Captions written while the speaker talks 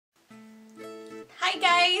Hi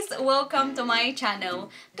guys! Welcome to my channel.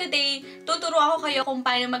 Today, tuturo ako kayo kung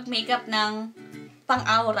paano mag-makeup ng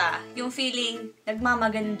pang-aura. Yung feeling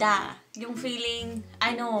nagmamaganda. Yung feeling,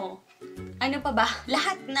 ano pa ba?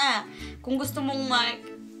 Lahat na. Kung gusto mong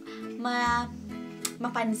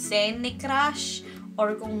mapansin ni crush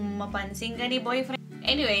or kung mapansin ka ni boyfriend.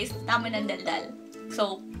 Anyways, tama ng daldal.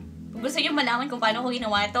 So, kung gusto nyo malaman kung paano ko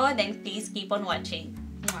ginawa to, then please keep on watching.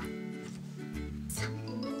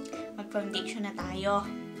 Mag-foundation na tayo.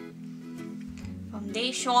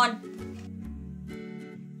 Foundation.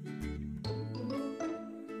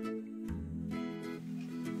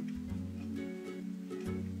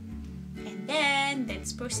 And then,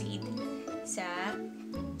 let's proceed sa,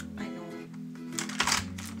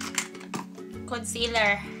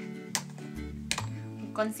 concealer.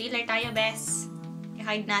 Concealer tayo, bes.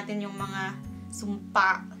 I-hide natin yung mga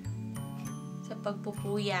sumpa sa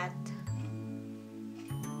pagpupuyat.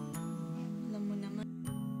 Alam mo naman.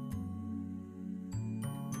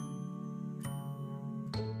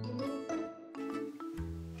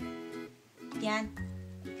 Yan.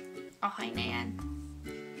 Okay na yan.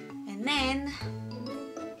 And then,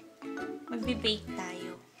 magbe-bake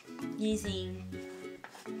tayo using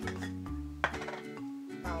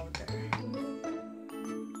powder.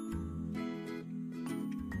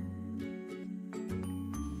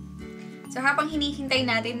 So, habang hinihintay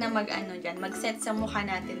natin na mag-set sa mukha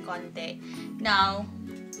natin konti. Now,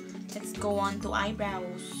 let's go on to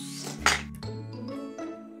eyebrows.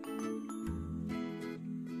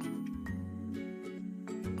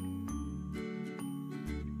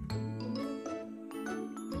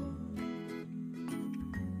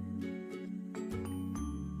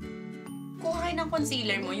 Kuha kayo ng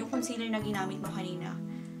concealer mo, yung concealer na ginamit mo kanina.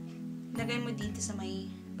 Lagay mo dito sa may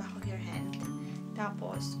back of your hand.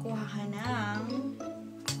 Tapos, kuha ka ng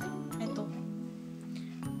ito.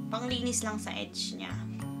 Panglinis lang sa edge niya.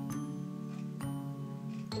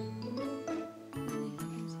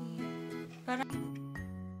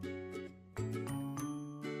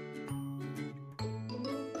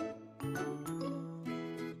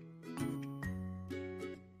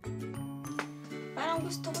 Parang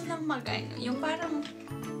gusto ko lang yung parang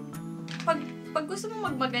pag gusto mo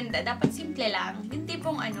magmaganda, dapat simple lang. Yung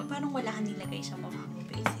tipong parang wala kang nilagay sa mukha mo,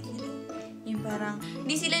 basically. Yung parang,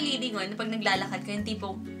 hindi sila lilingon pag naglalakad ka. Yung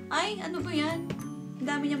tipong, ay, ano ba yan? Ang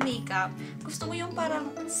dami niyang makeup. Gusto ko yung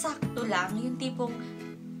parang sakto lang. Yung tipong,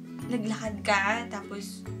 naglakad ka,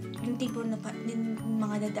 tapos, yung tipong yung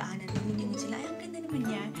mga dadaanan, lilingon sila, ay, ang ganda naman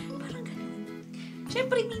yan. Parang ganun.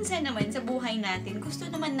 Siyempre, minsan naman, sa buhay natin, gusto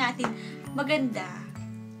naman natin maganda.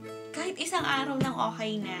 Kahit isang araw lang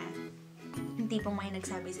okay na. Yung tipong may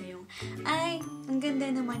nagsabi sa'yo, ay, ang ganda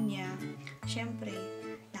naman niya. Siyempre,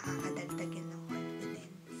 nakakadagdag yan ng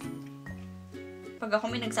confidence. Pag ako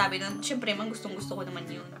may nagsabi nun, siyempre, gustong-gusto ko naman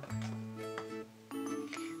yun.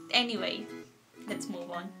 Anyway, let's move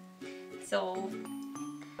on. So,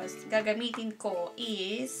 gagamitin ko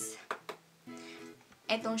is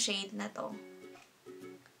etong shade na to.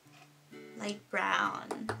 Light brown.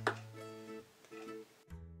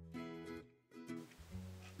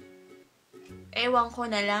 Ewan ko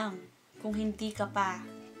na lang kung hindi ka pa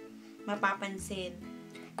mapapansin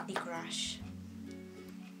ni crush.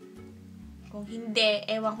 Kung hindi,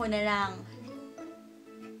 ewan ko na lang.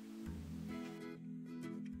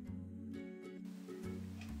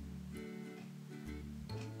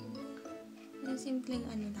 Yung simpleng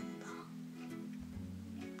lang ba?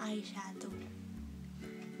 Eyeshadow.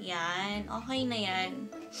 Yan. Okay na yan.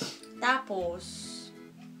 Tapos,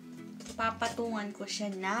 papatungan ko siya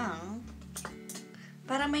ng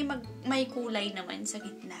para may kulay naman sa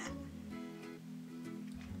gitna.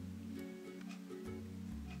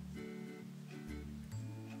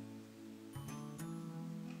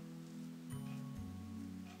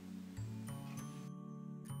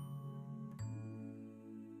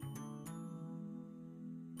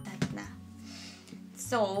 That na.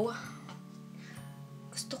 So,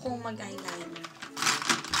 gusto kong mag-eyeliner.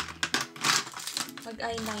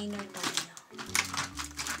 Mag-eyeliner tayo.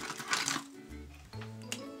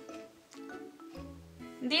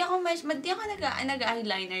 Hindi ako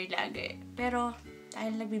nag-eyeliner lagi. Pero,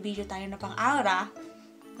 dahil nagbibideo tayo na pang-aura,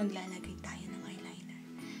 maglalagay tayo ng eyeliner.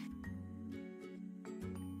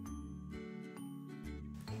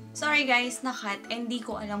 Sorry guys, nakat. Hindi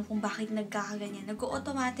ko alam kung bakit nagkakaganyan.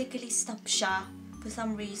 Nag-automatically stop siya for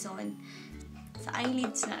some reason. Sa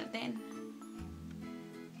eyelids natin.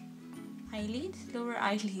 Eyelids? Lower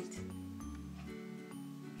eyelids.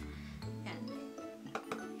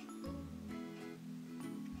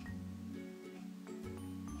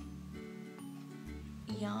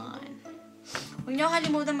 Yan. Huwag niyo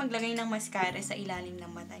kalimutan maglagay ng mascara sa ilalim ng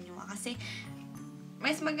mata nyo. Kasi,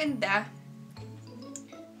 mas maganda.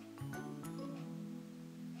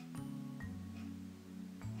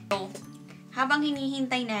 So, habang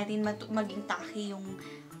hinihintay natin maging tacky yung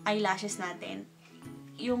eyelashes natin,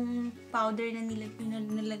 yung powder na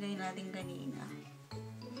nilagay natin kanina,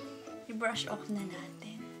 i-brush off na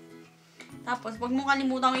natin. Tapos, wag mo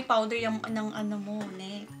kalimutan i-powder yung ng ano mo,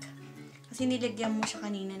 neck. Kasi nilagyan mo siya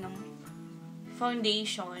kanina ng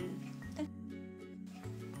foundation.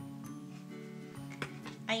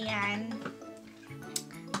 Ayan.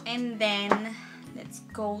 And then, let's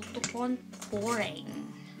go to contouring.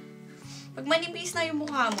 Pag manipis na yung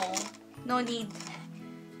mukha mo, no need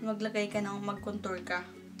maglagay ka ng mag-contour ka.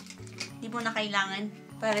 Hindi mo na kailangan.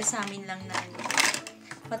 Para sa amin lang na ano.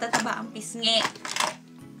 Patataba ang pisngi.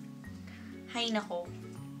 Hay nako.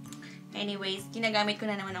 Anyways, ginagamit ko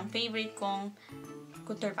na naman ang favorite kong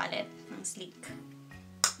contour palette ng Sleek.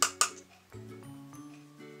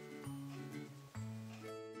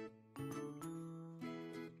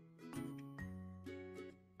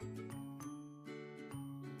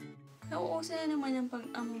 Nauuso na naman ang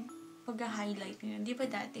pag-highlight ngayon. Di ba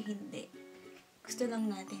dati hindi? Gusto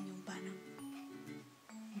lang natin yung parang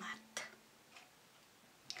matte.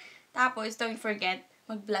 Tapos, don't forget,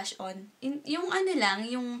 mag-blush on. Yung ano lang,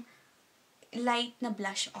 yung light na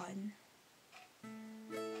blush on.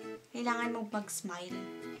 Kailangan mo mag-smile.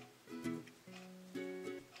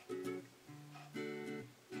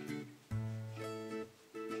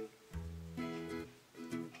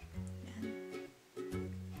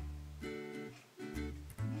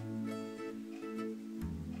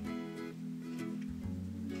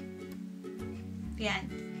 Yan.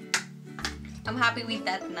 I'm happy with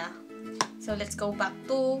that na. So, let's go back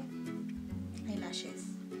to eyelashes.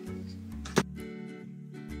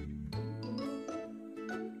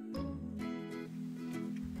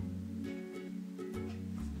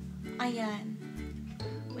 Ayan.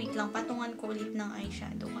 Wait lang, patungan ko ulit ng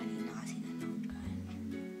eyeshadow kanina kasi natanggal.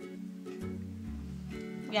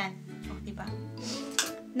 Yan. O, diba?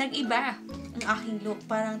 Nag-iba ang aking look.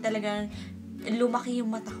 Parang talagang lumaki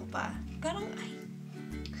yung mata ko pa. Parang,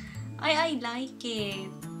 I like it.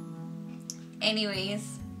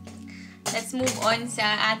 Anyways, let's move on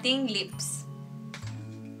sa ating lips.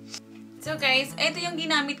 So guys, ito yung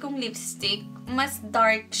ginamit kong lipstick. Mas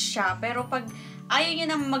dark siya. Pero pag ayaw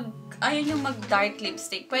nyo mag-dark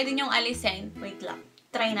lipstick, pwede nyong alisin. Wait lang.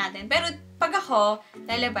 Try natin. Pero pag ako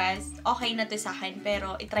lalabas, okay na to sa akin.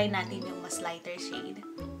 Pero itry natin yung mas lighter shade.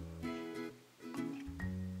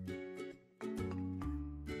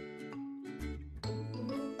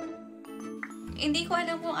 Hindi ko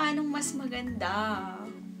alam kung anong mas maganda.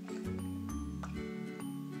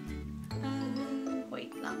 Wait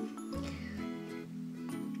lang.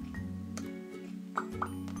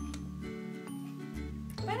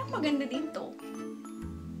 Parang maganda din to.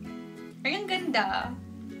 Ay, ang ganda.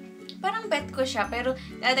 Parang bet ko siya, pero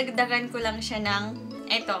dadagdagan ko lang siya ng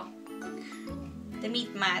eto. The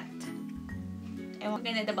Meat Matte. Ewan,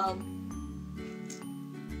 ganda the BALM.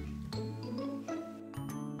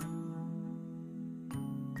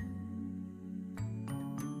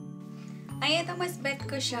 Ay, ito mas bet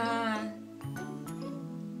ko siya.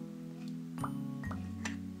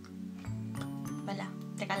 Wala.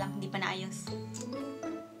 Teka lang, hindi pa naayos.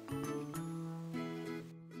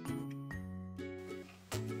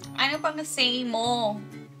 Ano pang say mo?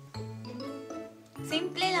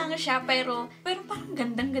 Simple lang siya, pero parang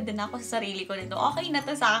gandang-ganda na ako sa sarili ko nito. Okay na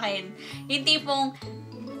to sa akin. Yung tipong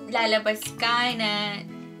lalabas ka na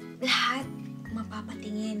lahat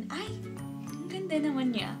mapapatingin. Ay, ang ganda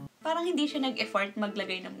naman niya. Parang hindi siya nag-effort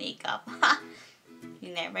maglagay ng makeup.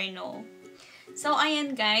 You never know. So,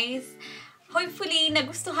 ayan guys. Hopefully,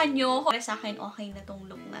 nagustuhan nyo. Para sa akin, okay na tong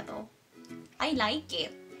look na to. I like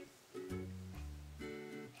it.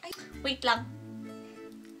 Ay, wait lang.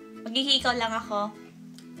 Maghihikaw lang ako.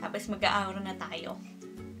 Tapos mag-aawra na tayo.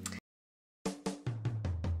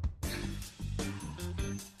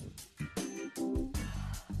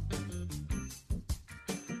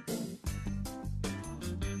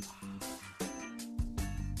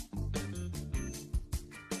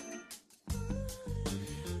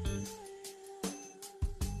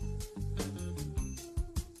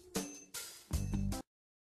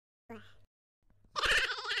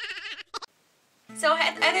 So,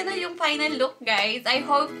 ito na yung final look, guys. I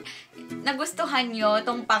hope nagustuhan nyo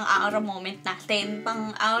itong pang-aura moment natin,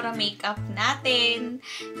 pang-aura makeup natin.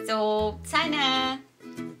 So, sana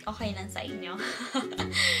okay lang sa inyo.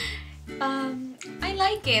 I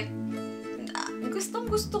like it.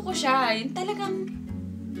 Gustong-gusto ko siya. Yung talagang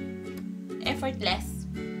effortless.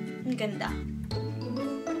 Ang ganda.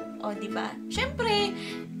 O, diba? Syempre,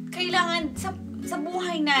 kailangan sa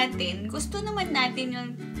buhay natin, gusto naman natin yung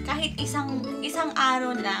kahit isang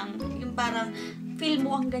araw lang, yung parang feel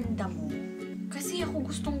mo ang ganda mo. Kasi ako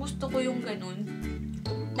gustong-gusto ko yung ganun.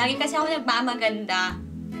 Lagi kasi ako nagmamaganda.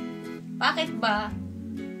 Bakit ba?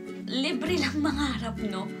 Libre lang mangarap,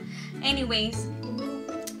 no? Anyways,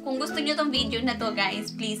 kung gusto nyo tong video na to, guys,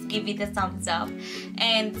 please give it a thumbs up.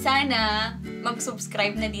 And sana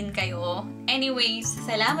mag-subscribe na din kayo. Anyways,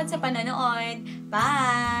 salamat sa panonood.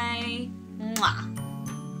 Bye! Mwah!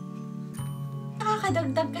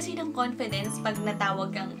 Nakakadagdag kasi ng confidence pag natawag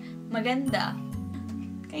kang maganda.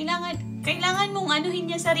 Kailangan mong anuhin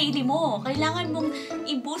niya sarili mo. Kailangan mong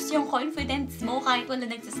i-boost yung confidence mo kahit wala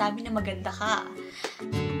nagsasabi na maganda ka.